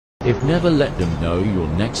If never let them know your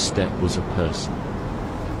next step was a person.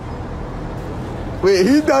 Wait,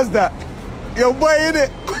 he does that. Yo, boy, in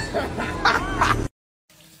it.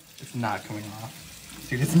 It's not coming off.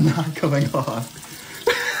 Dude, it's not coming off.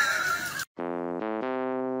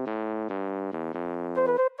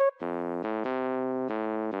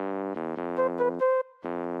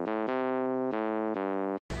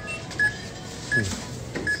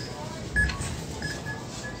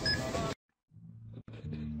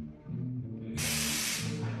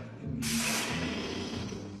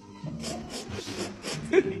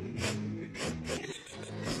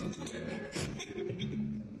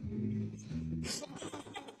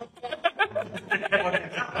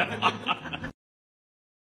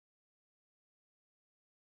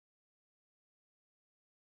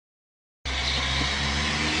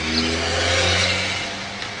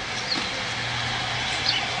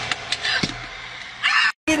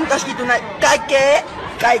 Taski tunai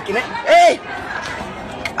kake ne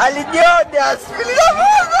alidios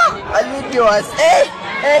alidios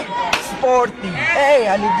sporting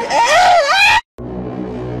alidios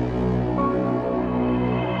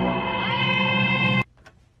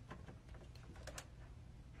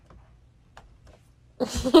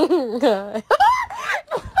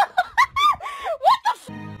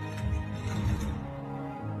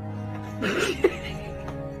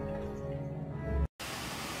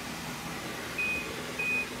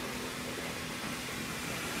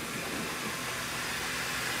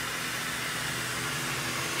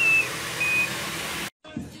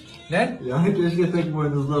Ne? Yani keşke tek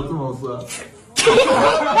boynuzlu atım olsa.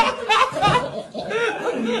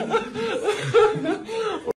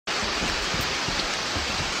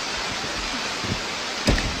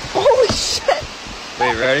 Holy shit!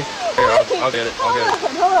 Wait, ready? Here, I'll get it. I'll get it.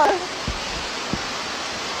 Hold on.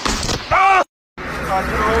 Ah!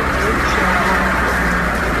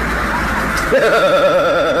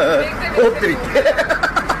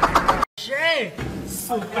 Che,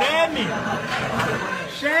 Supreme,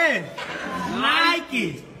 Che,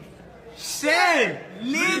 Nike, Che,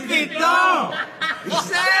 Lipiton,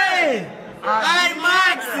 Che, Air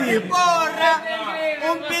Maxi, porra,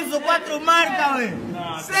 piso 4 marcas, wey.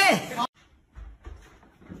 Che.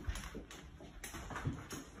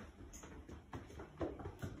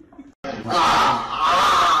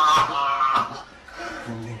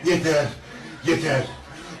 Yeter.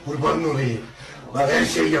 Kurban olayım. Bak her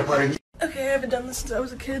şeyi yaparım. Okay, I haven't done this since I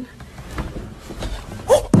was a kid.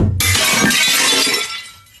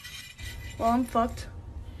 Well, I'm fucked.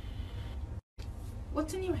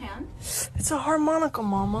 What's in your hand? It's a harmonica,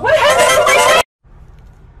 Mama. What happened?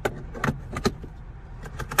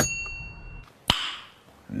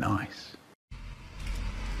 Nice.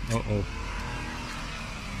 Uh-oh.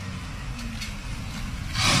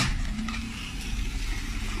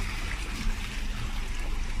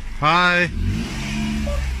 Hi.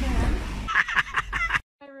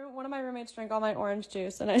 One of my roommates drank all my orange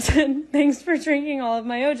juice, and I said, thanks for drinking all of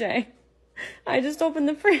my OJ. I just opened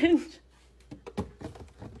the fridge.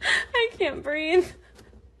 I can't breathe.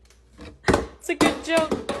 It's a good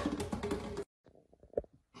joke.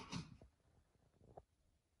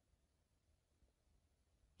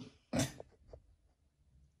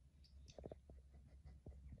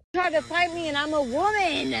 Tried to fight me and I'm a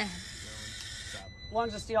woman.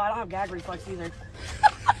 Lungs of steel. I don't have gag reflex either.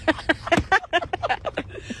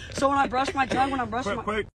 So when I brush my tongue, when I'm brushing my...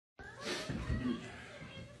 Quick.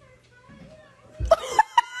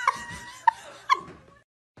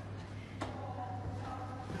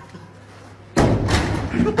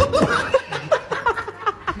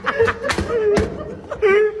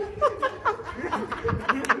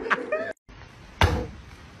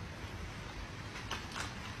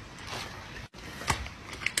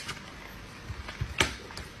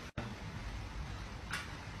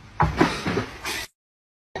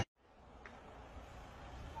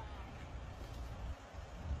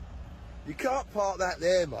 You can't park that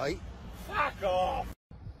there, mate. Fuck off.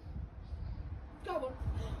 Go on.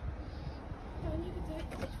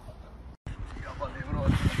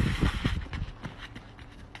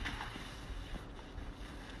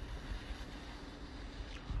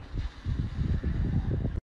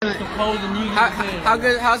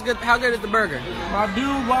 How good is the burger? My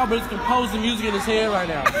dude Robert's composing music in his head right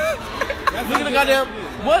now. Look at the goddamn,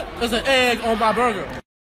 what is an egg on my burger?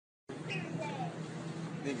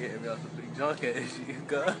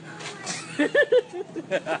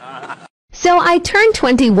 So I turned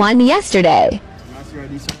 21 yesterday. I'm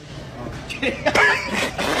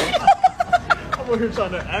over here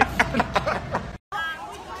trying to act.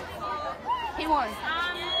 He won.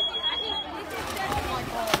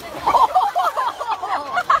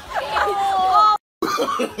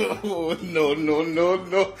 No, no, no,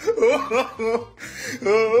 no.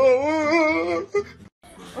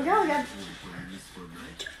 Regarde, regarde.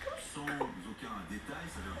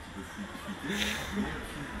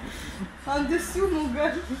 En dessous, mon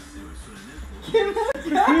gars.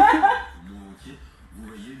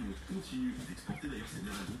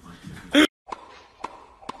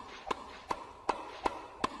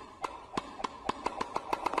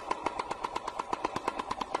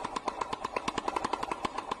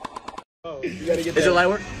 Is it light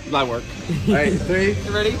work? Light work. All right, 3.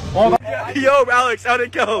 You ready? Yo, Alex, how'd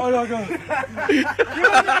it go? Oh, no, go.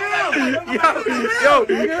 Yo.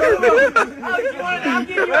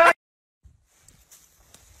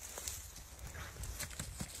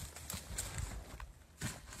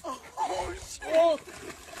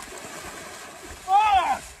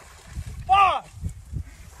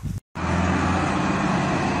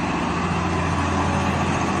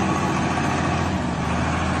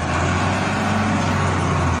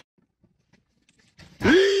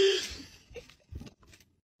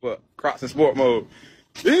 What? Crocs in sport mode.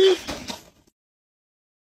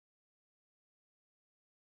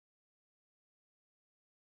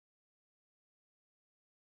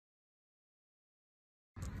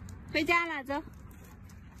 回家了，走。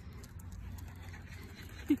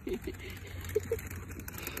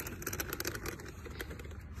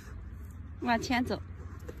往前走，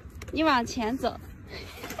你往前走。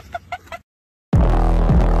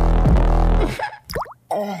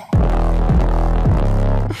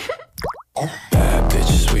Bad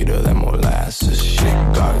bitch, sweeter than molasses.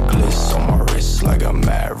 Shit got gliss on my wrist like a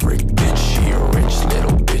maverick. Bitch, she a rich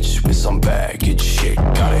little bitch with some baggage. Shit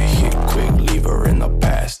gotta hit quick, leave her in the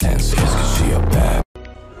past tense. Just cause she a bad.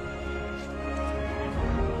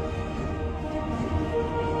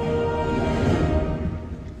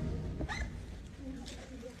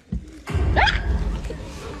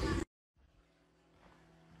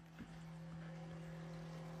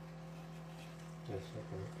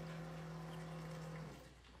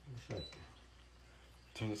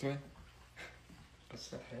 Turn this way. What's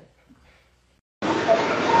that head?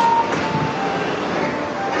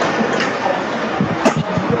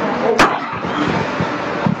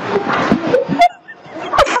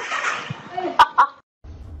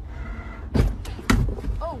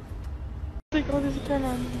 Like, oh, there's a turn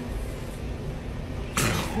on.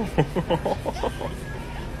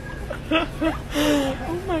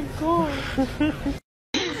 Oh my god.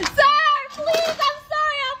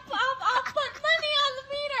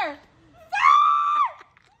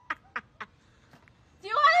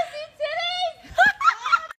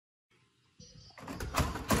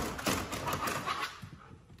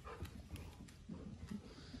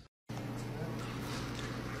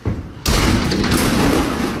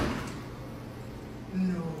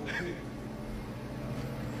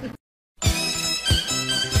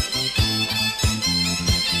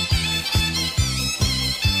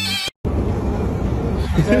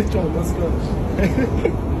 John, let's go.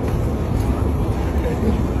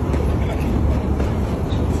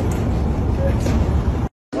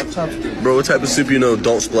 Bro, what type of soup you know?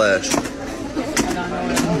 Don't splash.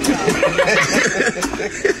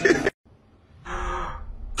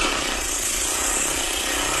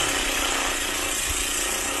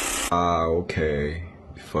 Okay.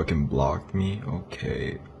 You fucking blocked me?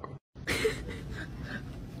 Okay.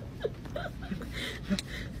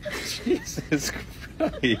 Jesus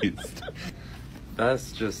Christ.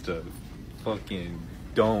 That's just a fucking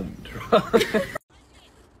dome truck.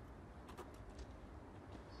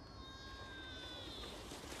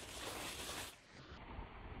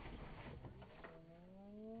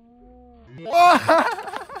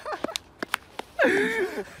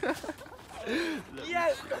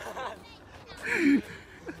 Yes!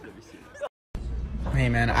 Hey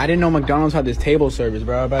man, I didn't know McDonald's had this table service,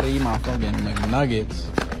 bro. I'm about to eat my fucking McNuggets.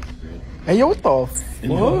 Hey yo, what the fuck?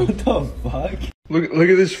 What the fuck? Look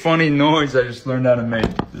at this funny noise I just learned how to make.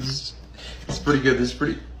 This is pretty good. This is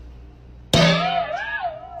pretty.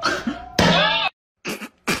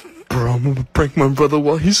 Bro, I'm gonna prank my brother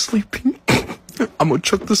while he's sleeping. I'm gonna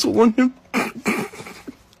chuck this all on him.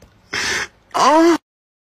 Ah!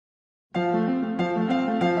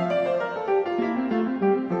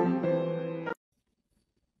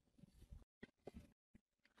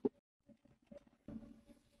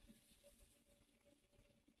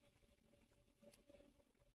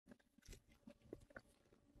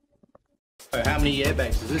 How many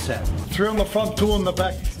airbags does this have? 3 on the front, 2 on the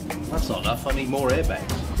back. That's not enough. I need more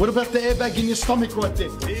airbags. What about the airbag in your stomach right there?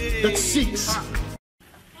 That's 6. An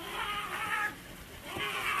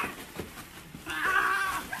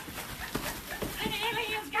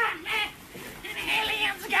alien's got me! An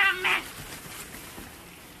alien's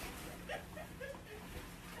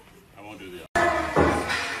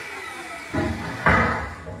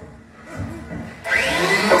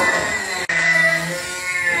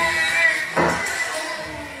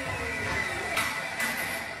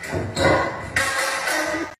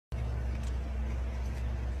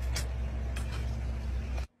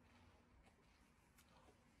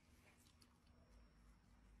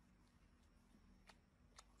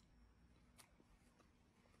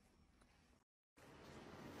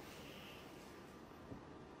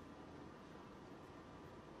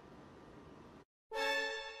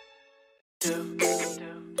Stupid.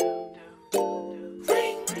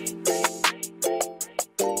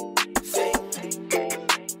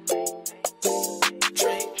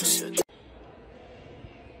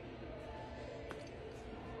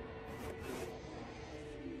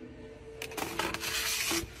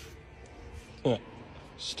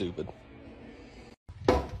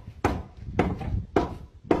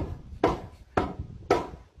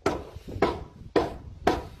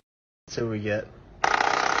 So we get.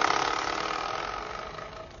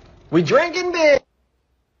 We drinking big.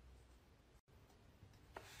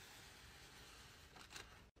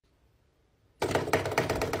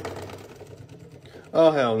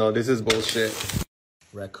 Oh hell no, this is bullshit.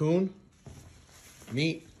 Raccoon,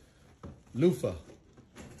 meat, loofah.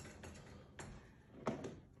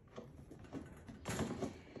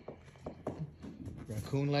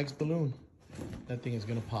 Raccoon likes balloon. That thing is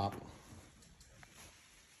gonna pop.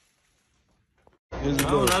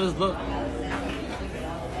 Oh, that is look.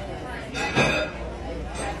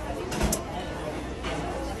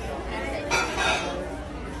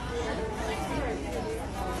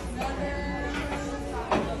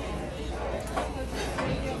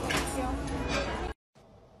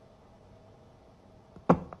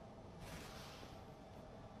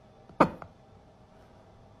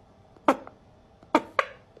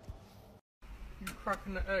 You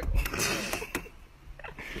cracking the egg.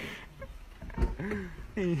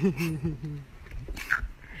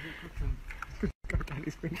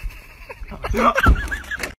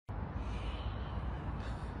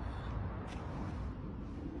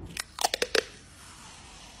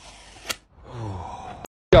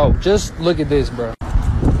 Yo, just look at this, bro.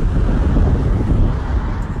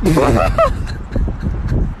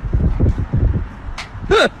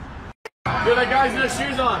 Get that guy's no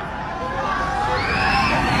shoes on.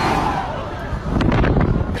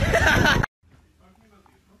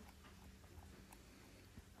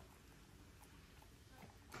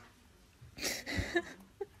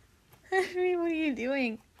 Henry, what are you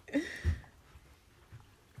doing?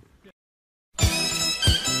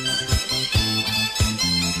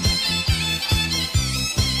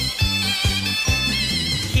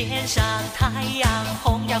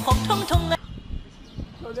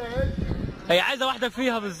 هي عايزة واحدة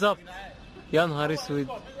فيها بالظبط. يا نهار اسود.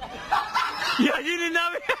 يا دين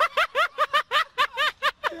النبي.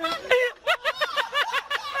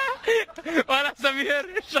 ولا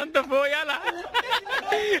سمير الشنطة فوق يلا.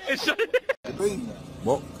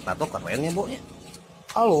 Bu, tato keren ya bu ya.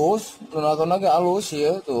 Halus, tato naga halus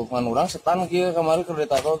ya tuh. Kan orang setan kia kemarin ke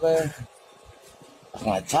tato teh.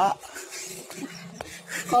 Ngaca.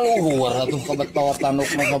 Kalau luar tuh kebetot tanduk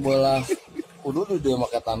masa bola. Kudu tuh dia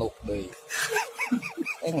pakai tanduk deh.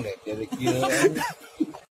 Ngeliat jadi kia.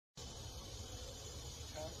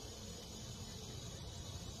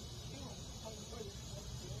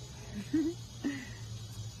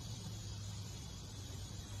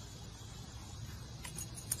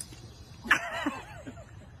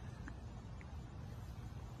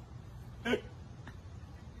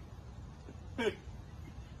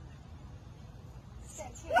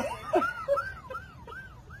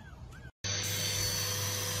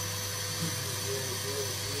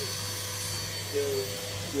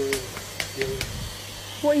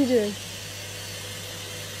 What are you doing?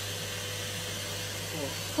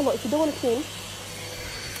 Come on, if you don't want to clean.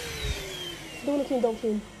 If you don't want to clean, don't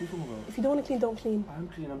clean. If you don't want to clean, don't clean. I'm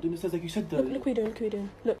clean, I'm doing this like you said though. Look what you're doing, look what you're doing.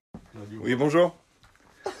 Look. Oui, bonjour.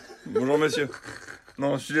 Bonjour, monsieur.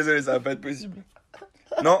 Non, je suis désolé, ça va pas être possible.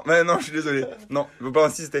 Non, mais non, je suis désolé. Non, je veux pas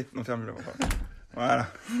insister. Non, ferme-le. Voilà.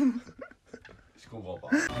 Je comprends pas.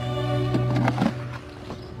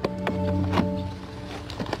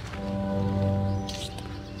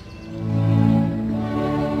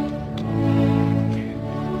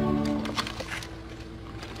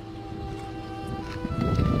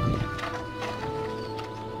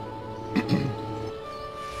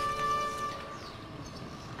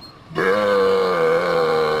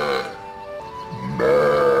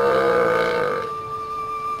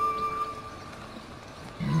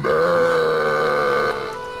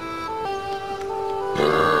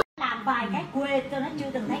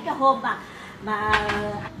 hôm mà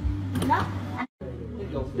nó cái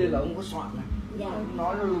đầu tiên là ông có soạn này,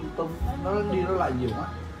 nói nó lung tung, nó đi nó lại nhiều quá,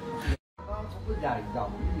 nó không có dài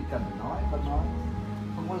dòng cái gì cần phải nói, con nói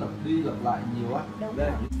không có lặp đi lặp lại nhiều á.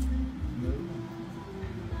 Đây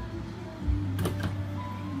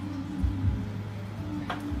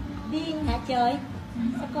điên hả trời,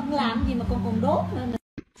 sao con làm gì mà con còn đốt nữa.